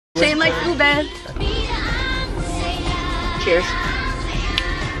Shane likes ube. Cheers.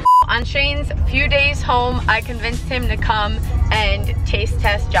 On Shane's few days home, I convinced him to come and taste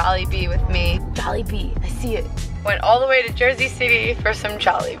test Jollibee with me. Jollibee, I see it. Went all the way to Jersey City for some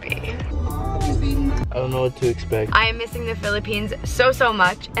Jollibee. I don't know what to expect. I am missing the Philippines so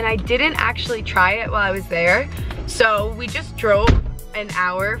much, and I didn't actually try it while I was there. So we just drove an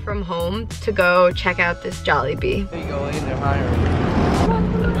hour from home to go check out this Jollibee. There you go, in there hiring. Oh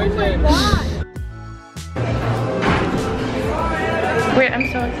my god! Wait,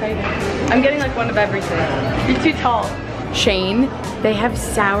 I'm so excited. I'm getting like one of everything. You're too tall. Shane, they have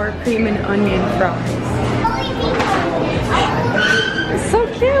sour cream and onion fries. So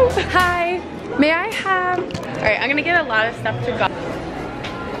cute. Hi, may I have? All right, I'm gonna get a lot of stuff to go.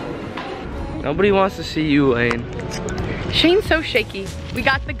 Nobody wants to see you, Lane. Shane's so shaky. We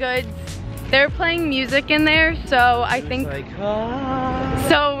got the goods. They're playing music in there, so I think. Like, ah.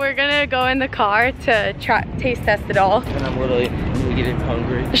 So we're gonna go in the car to try taste test it all. And I'm literally getting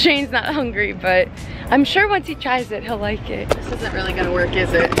hungry. Shane's not hungry, but I'm sure once he tries it, he'll like it. This isn't really gonna work,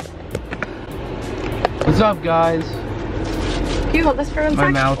 is it? What's up, guys? Can you hold this for 1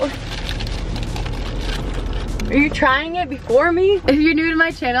 second? My mouth. Are you trying it before me? If you're new to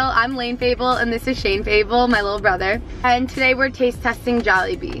my channel, I'm Lane Fable and this is Shane Fable, my little brother. And today we're taste testing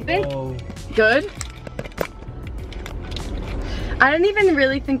Jollibee. Oh. Good? I didn't even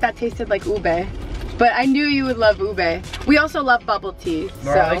really think that tasted like ube, but I knew you would love ube. We also love bubble tea,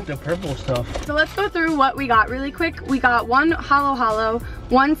 so. I like the purple stuff. So let's go through what we got really quick. We got one halo halo,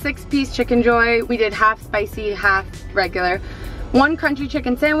 one 6-piece chicken joy. We did half spicy, half regular. One crunchy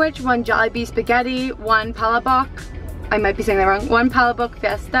chicken sandwich, one Jollibee spaghetti, one palabok, I might be saying that wrong, one palabok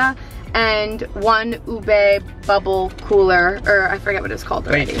fiesta, and one ube bubble cooler, or I forget what it's called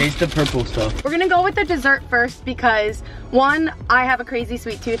already. Wait, taste the purple stuff. We're gonna go with the dessert first because one, I have a crazy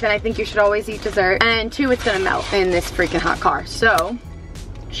sweet tooth and I think you should always eat dessert, and two, it's gonna melt in this freaking hot car. So,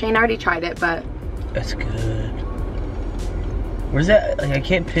 Shane already tried it, but. That's good. Where's that, like I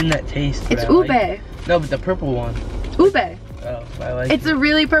can't pin that taste. It's ube. Like. No, but the purple one. Ube. Oh, I like it's a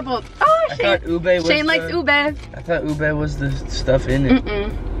really purple. Oh, Shane. I thought ube was Shane likes ube. I thought ube was the stuff in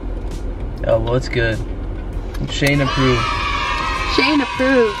it. Oh, well, it's good. Shane approved. Shane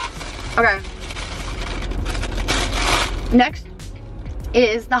approved. Okay. Next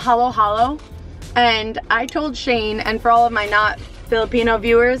is the halo halo. And I told Shane, and for all of my not Filipino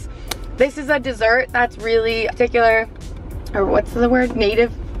viewers, this is a dessert that's really particular, or what's the word?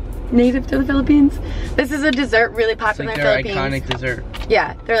 Native to the Philippines. This is a dessert really popular in the Philippines. It's like their iconic dessert.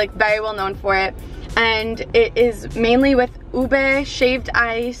 Yeah, they're like very well known for it. And it is mainly with ube, shaved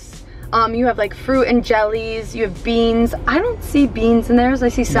ice. You have like fruit and jellies. You have beans. I don't see beans in theirs. I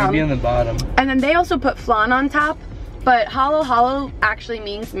see some. Maybe on the bottom. And then they also put flan on top. But halo halo actually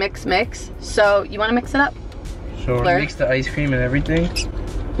means mix. So you want to mix it up? Sure. Mix the ice cream and everything.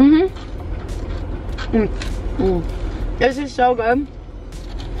 This is so good.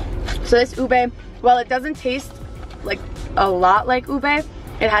 So this ube, while it doesn't taste like a lot like ube,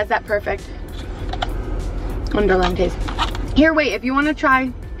 it has that perfect underlying taste. Here, wait, if you want to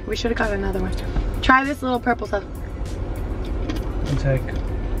try, we should have got another one. Try this little purple stuff. One sec.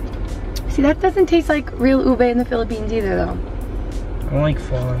 See, that doesn't taste like real ube in the Philippines either though. I don't like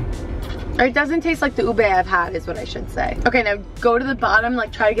flan. Or it doesn't taste like the ube I've had is what I should say. Okay, now go to the bottom,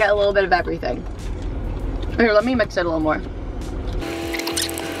 like try to get a little bit of everything. Here, let me mix it a little more.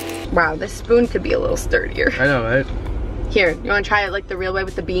 Wow, this spoon could be a little sturdier. I know, right? Here, you want to try it like the real way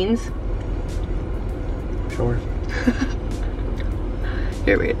with the beans? Sure.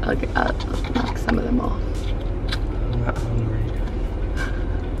 Here, wait, I'll knock some of them off. I'm not hungry.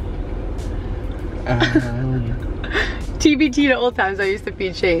 TBT to old times I used to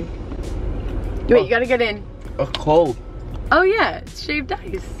feed Shane. Wait, you gotta get in. A cold. Oh yeah, it's shaved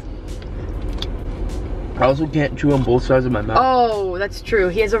ice. I also can't chew on both sides of my mouth. Oh, that's true.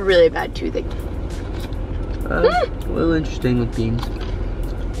 He has a really bad toothache. A little interesting with beans.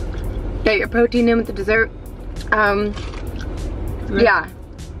 Get your protein in with the dessert. Yeah.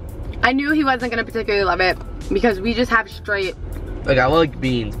 I knew he wasn't gonna particularly love it because we just have straight. Like I like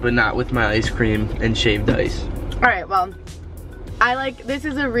beans, but not with my ice cream and shaved ice. All right, well, I like, this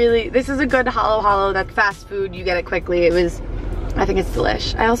is a good halo halo that's fast food. You get it quickly. I think it's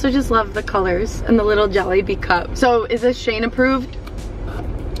delish. I also just love the colors and the little Jollibee cup. So is this Shane approved?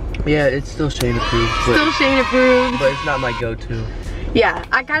 Yeah, it's still Shane approved. Still Shane approved. But it's not my go-to. Yeah,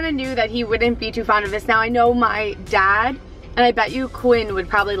 I kind of knew that he wouldn't be too fond of this. Now I know my dad, and I bet you Quinn would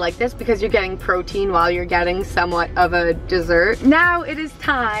probably like this because you're getting protein while you're getting somewhat of a dessert. Now it is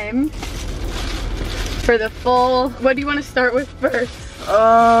time for the full, what do you want to start with first?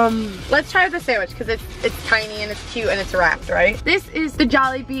 Let's try the sandwich because it's tiny and it's cute and it's wrapped, right? This is the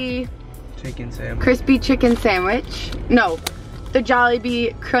Jollibee chicken sandwich. Crispy chicken sandwich. No, the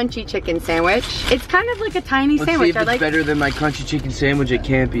Jollibee crunchy chicken sandwich. It's kind of like a tiny Let's sandwich. See if it's better than my crunchy chicken sandwich at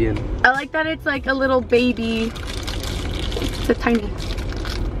Campion. I like that it's like a little baby. It's a tiny.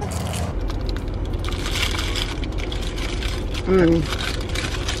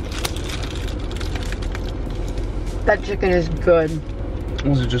 That chicken is good.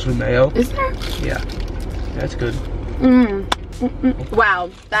 Was it just with mayo? Is there? Yeah, that's good. Wow,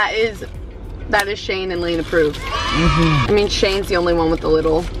 that is Shane and Lane approved. I mean, Shane's the only one with the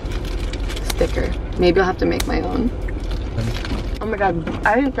little sticker. Maybe I'll have to make my own. Oh my god,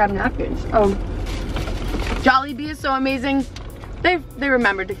 I didn't grab napkins. Oh, Jollibee is so amazing. They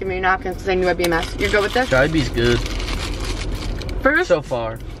remembered to give me napkins because they knew I'd be a mess. You're good with this? Jollibee's good. First, so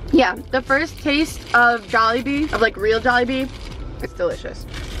far. Yeah, the first taste of Jollibee, of like real Jollibee, it's delicious.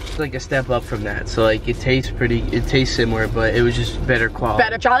 It's like a step up from that. So like it tastes similar, but it was just better quality.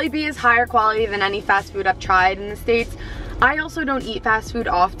 Better. Jollibee is higher quality than any fast food I've tried in the States. I also don't eat fast food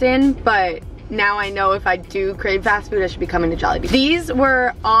often, but now I know if I do crave fast food, I should be coming to Jollibee. These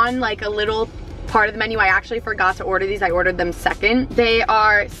were on like a little part of the menu. I actually forgot to order these. I ordered them second. They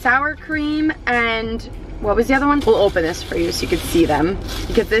are sour cream and what was the other one? We'll open this for you so you can see them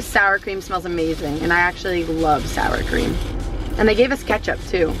because this sour cream smells amazing and I actually love sour cream. And they gave us ketchup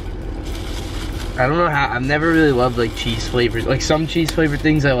too. I don't know how, I've never really loved like cheese flavored, like some cheese flavored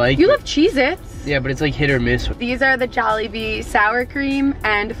things I like. You love Cheez-Its. Yeah, but it's like hit or miss. These are the Jollibee sour cream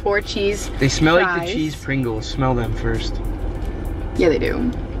and 4 cheese They smell fries. like the cheese Pringles. Smell them first. Yeah, they do.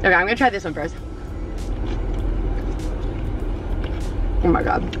 Okay, I'm gonna try this one first. Oh my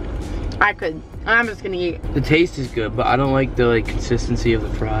god. I'm just gonna eat. The taste is good, but I don't like the like consistency of the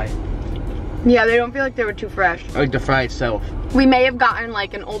fry. Yeah, they don't feel like they were too fresh. I like the fry itself. We may have gotten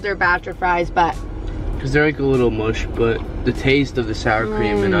like an older batch of fries, but because they're like a little mush, but the taste of the sour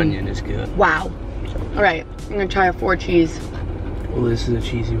cream and onion is good. Wow. All right, I'm gonna try a 4 cheese. Well, this is a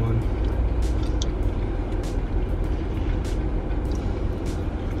cheesy one.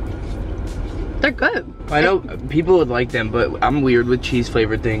 They're good. I know people would like them, but I'm weird with cheese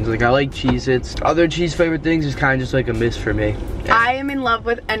flavored things. Like I like Cheez-Its. Other cheese flavored things is kind of just like a miss for me. Yeah. I am in love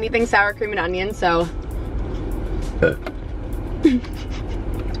with anything sour cream and onion, so.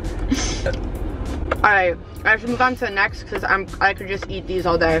 Alright, I should move on to the next because I could just eat these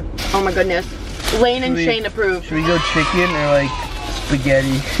all day. Oh my goodness. Lane and Shane approved. Should we go chicken or like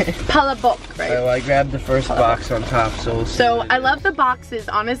spaghetti? Palabok, right? I grabbed the first box on top, so we'll see. So I love the boxes,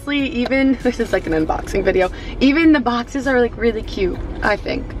 honestly. Even this is like an unboxing video. Even the boxes are like really cute, I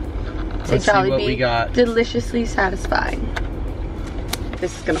think. Let's see what we got. Deliciously satisfying.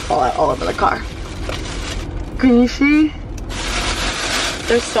 This is gonna fall out all over the car. Can you see?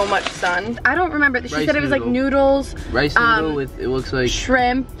 There's so much sun. I don't remember. She said it was like noodles. Rice noodle with, it looks like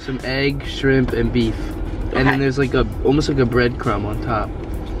shrimp. Some egg, shrimp, and beef. And then there's like almost like a breadcrumb on top.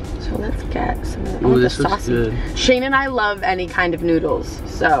 So let's get some of the this looks good. Shane and I love any kind of noodles,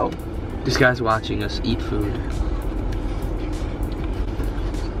 so. This guy's watching us eat food.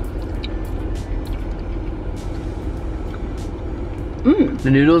 The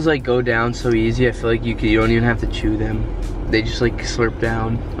noodles like go down so easy. I feel like you don't even have to chew them. They just like slurp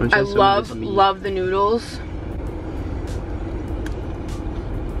down. I love the noodles.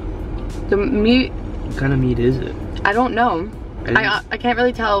 The meat. What kind of meat is it? I don't know. I can't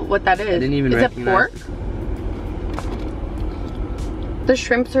really tell what that is. I didn't even recognize. Is it pork? The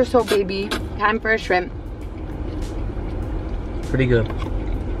shrimps are so baby. Time for a shrimp. Pretty good.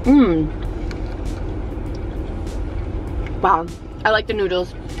 Wow. I like the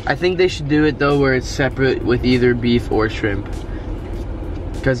noodles. I think they should do it though where it's separate with either beef or shrimp.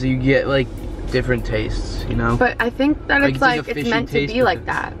 Because you get like different tastes, you know? But I think that it's meant to be like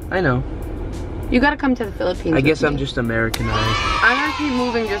that. I know. You gotta come to the Philippines. I guess I'm just Americanized. I'm gonna keep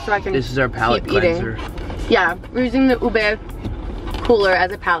moving just so I can. This is our palate cleanser. Yeah, we're using the ube cooler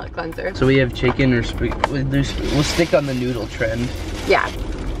as a palate cleanser. So we have chicken or we'll stick on the noodle trend. Yeah.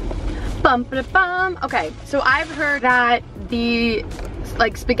 Bum ba bum. Okay, so I've heard that the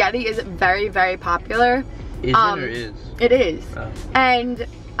like spaghetti is very, very popular. Is it or is? It is. Oh. And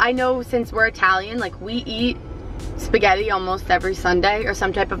I know since we're Italian, like we eat spaghetti almost every Sunday or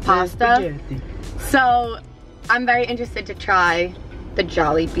some type of pasta. So I'm very interested to try the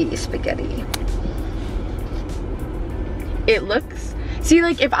Jollibee spaghetti. It looks, see,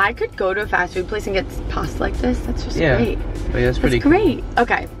 like if I could go to a fast food place and get pasta like this, that's just great. Like, that's pretty cool. Great.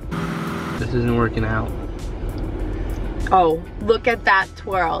 Okay. This isn't working out. Oh, look at that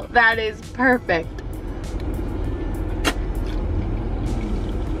twirl. That is perfect.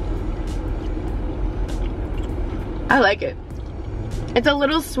 I like it. It's a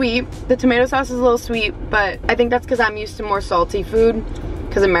little sweet. The tomato sauce is a little sweet, but I think that's because I'm used to more salty food,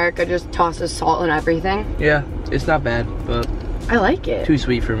 because America just tosses salt in everything. Yeah, it's not bad, but I like it. too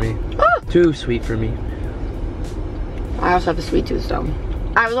sweet for me. Ah! Too sweet for me. I also have a sweet tooth, though.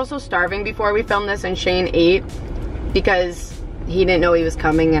 I was also starving before we filmed this, and Shane ate because he didn't know he was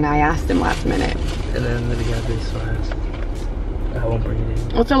coming, and I asked him last minute. And then we got this last. I won't bring it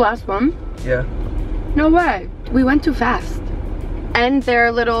in. What's the last one? Yeah. No way. We went too fast. And there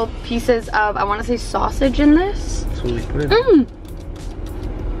are little pieces of, I want to say, sausage in this. That's what we put in. Mmm.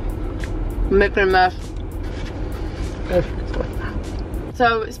 I'm making a mess.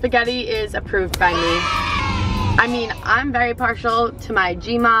 So spaghetti is approved by me. I mean, I'm very partial to my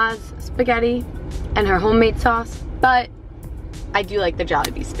Gma's spaghetti and her homemade sauce, but I do like the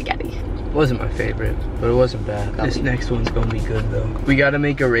Jollibee spaghetti. It wasn't my favorite, but it wasn't bad. This next one's gonna be good though. We gotta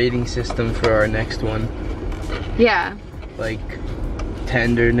make a rating system for our next one. Yeah. Like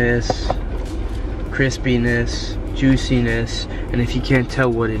tenderness, crispiness, juiciness, and if you can't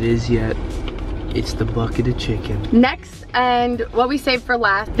tell what it is yet, it's the bucket of chicken. Next, and what we saved for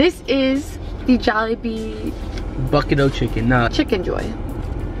last, this is the Jollibee bucket of chicken, not Chicken Joy.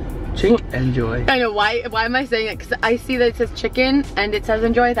 Chick Enjoy. I know, why am I saying it? Because I see that it says chicken and it says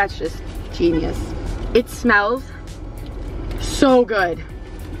enjoy. That's just genius. It smells so good.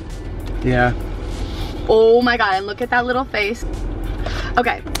 Yeah. Oh my god, and look at that little face.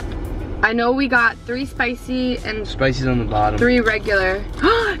 Okay, I know we got 3 spicy and spicy's on the bottom. 3 regular.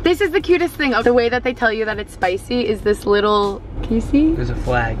 This is the cutest thing. The way that they tell you that it's spicy is this little, can you see? There's a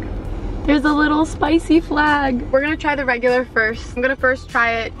flag. There's a little spicy flag. We're gonna try the regular first. I'm gonna first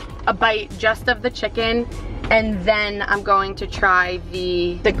try it, a bite just of the chicken, and then I'm going to try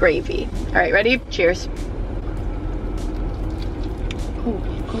the gravy. All right, ready? Cheers.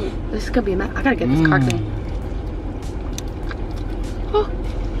 Oh, this is gonna be a mess. I gotta get this card clean. Oh.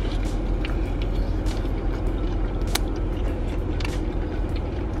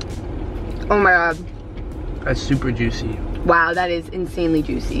 Oh my god. That's super juicy. Wow, that is insanely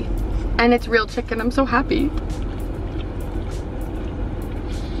juicy. And it's real chicken, I'm so happy.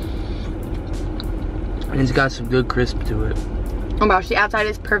 And it's got some good crisp to it. Oh my gosh, the outside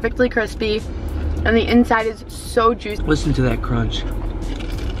is perfectly crispy and the inside is so juicy. Listen to that crunch.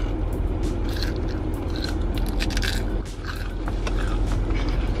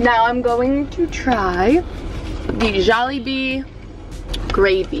 Now I'm going to try the Jollibee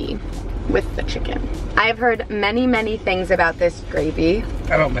gravy with the chicken. I've heard many, many things about this gravy.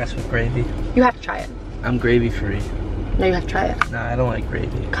 I don't mess with gravy. You have to try it. I'm gravy free. No, you have to try it. Nah, I don't like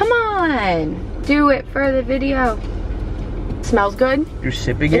gravy. Come on, do it for the video. Smells good. You're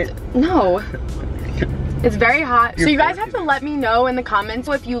sipping it? No. It's very hot. So you guys have to let me know in the comments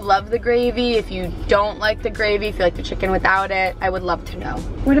if you love the gravy, if you don't like the gravy, if you like the chicken without it. I would love to know.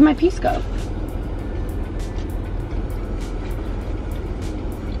 Where did my piece go?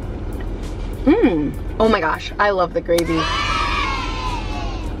 Mmm. Oh my gosh, I love the gravy.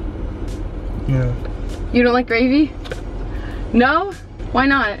 No. You don't like gravy? No? Why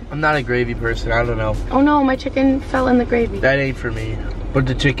not? I'm not a gravy person, I don't know. Oh no, my chicken fell in the gravy. That ain't for me, but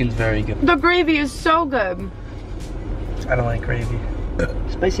the chicken's very good. The gravy is so good. I don't like gravy.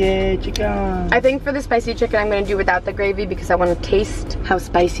 Spicy chicken. I think for the spicy chicken, I'm gonna do without the gravy because I wanna taste how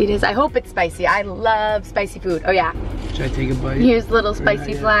spicy it is. I hope it's spicy. I love spicy food. Oh yeah. Should I take a bite? Here's the little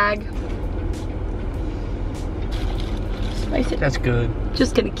spicy flag. Spicy. That's good.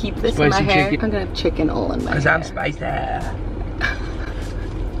 Just gonna keep this Spicy in my hair. chicken. I'm gonna have chicken all in my hair. Cause I'm spicy.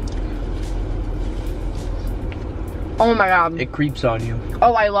 Oh my god. It creeps on you.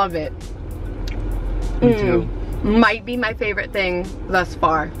 Oh, I love it. Me too. Might be my favorite thing thus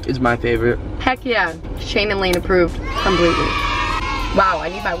far. It's my favorite. Heck yeah. Shane and Lane approved completely. Wow, I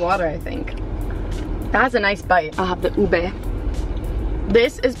need my water, I think. That's a nice bite. I'll have the ube.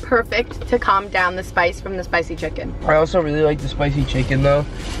 This is perfect to calm down the spice from the spicy chicken. I also really like the spicy chicken though,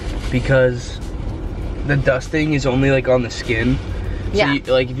 because the dusting is only like on the skin. So yeah.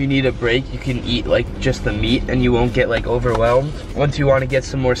 like if you need a break, you can eat like just the meat and you won't get like overwhelmed. Once you want to get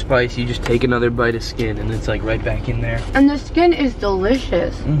some more spice, you just take another bite of skin and it's like right back in there. And the skin is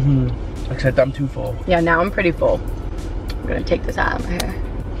delicious. Mm-hmm. Except I'm too full. Yeah, now I'm pretty full. I'm gonna take this out of my hair.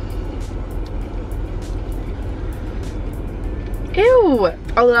 Ew!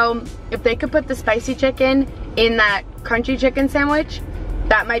 Although, if they could put the spicy chicken in that crunchy chicken sandwich,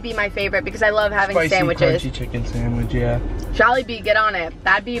 that might be my favorite because I love having sandwiches. Spicy crunchy chicken sandwich, yeah. Jollibee, get on it.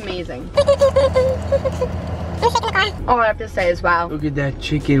 That'd be amazing. All I have to say is wow. Look at that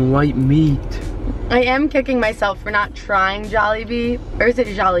chicken white meat. I am kicking myself for not trying Jollibee. Or is it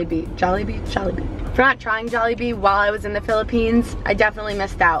Jollibee? Jollibee? Jollibee. for not trying Jollibee while I was in the Philippines. I definitely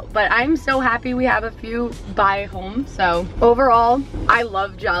missed out, but I'm so happy we have a few by home. So overall, I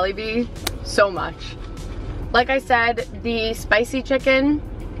love Jollibee so much. Like I said, the spicy chicken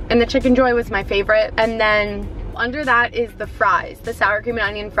and the Chicken Joy was my favorite, and then under that is the fries, the sour cream and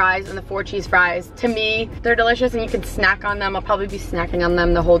onion fries and the 4 cheese fries. To me, they're delicious and you can snack on them. I'll probably be snacking on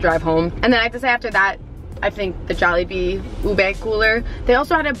them the whole drive home. And then I have to say, after that, I think the Jollibee ube cooler. They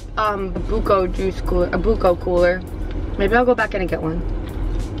also had a buko juice cooler, a buko cooler. Maybe I'll go back in and get one.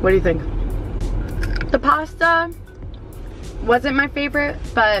 What do you think? The pasta wasn't my favorite,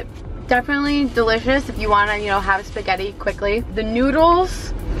 but definitely delicious if you want to, you know, have spaghetti quickly. The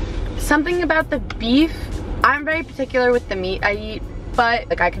noodles, something about the beef. I'm very particular with the meat I eat, but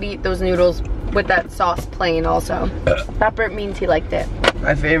like I could eat those noodles with that sauce plain also. Robert means he liked it.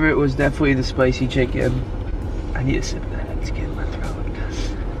 My favorite was definitely the spicy chicken. I need a sip of that. It's getting my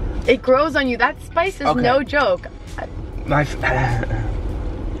throat. It grows on you. That spice is no joke. My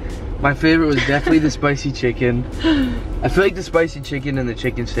favorite was definitely the spicy chicken. I feel like the spicy chicken and the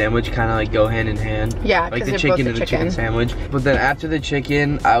chicken sandwich kind of like go hand in hand. Yeah, like the chicken and the chicken sandwich. But then after the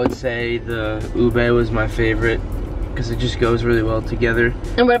chicken, I would say the ube was my favorite because it just goes really well together.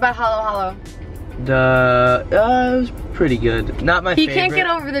 And what about halo halo? It was pretty good. Not my favorite. He can't get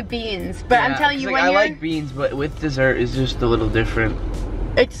over the beans, but yeah, I'm telling you, like, I like beans, but with dessert it's just a little different.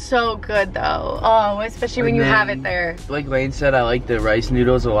 It's so good though. Oh, especially when you have it there. Like Lane said, I like the rice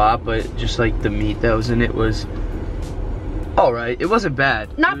noodles a lot, but just like the meat that was in it was alright. It wasn't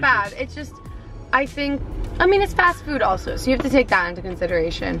bad. Not bad. It's just, I think, I mean, it's fast food also, so you have to take that into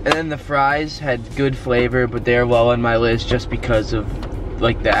consideration. And then the fries had good flavor, but they're low on my list just because of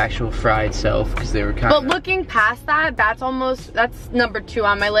like the actual fry itself, because they were kind of. But looking past that, that's number 2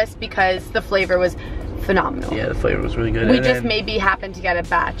 on my list because the flavor was phenomenal. Yeah, the flavor was really good. We just maybe happened to get a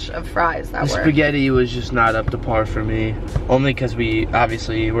batch of fries that were. The spaghetti was just not up to par for me. Only because we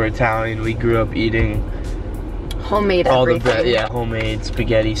obviously were Italian. We grew up eating homemade everything. Homemade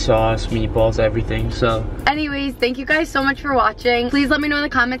spaghetti sauce, meatballs, everything. So anyways, thank you guys so much for watching. Please let me know in the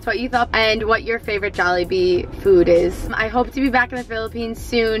comments what you thought and what your favorite Jollibee food is. I hope to be back in the Philippines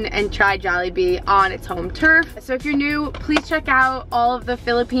soon and try Jollibee on its home turf. So if you're new, please check out all of the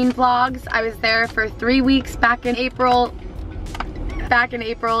Philippine vlogs. I was there for 3 weeks back in April,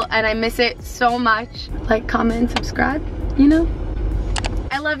 and I miss it so much. Like, comment, and subscribe, you know?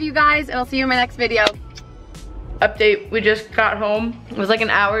 I love you guys, and I'll see you in my next video. Update, we just got home. It was like an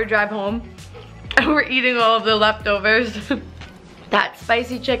hour drive home. And we're eating all of the leftovers. That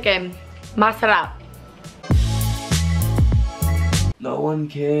spicy chicken, masarap. No one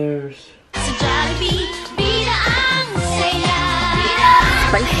cares. Spicy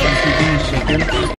chicken.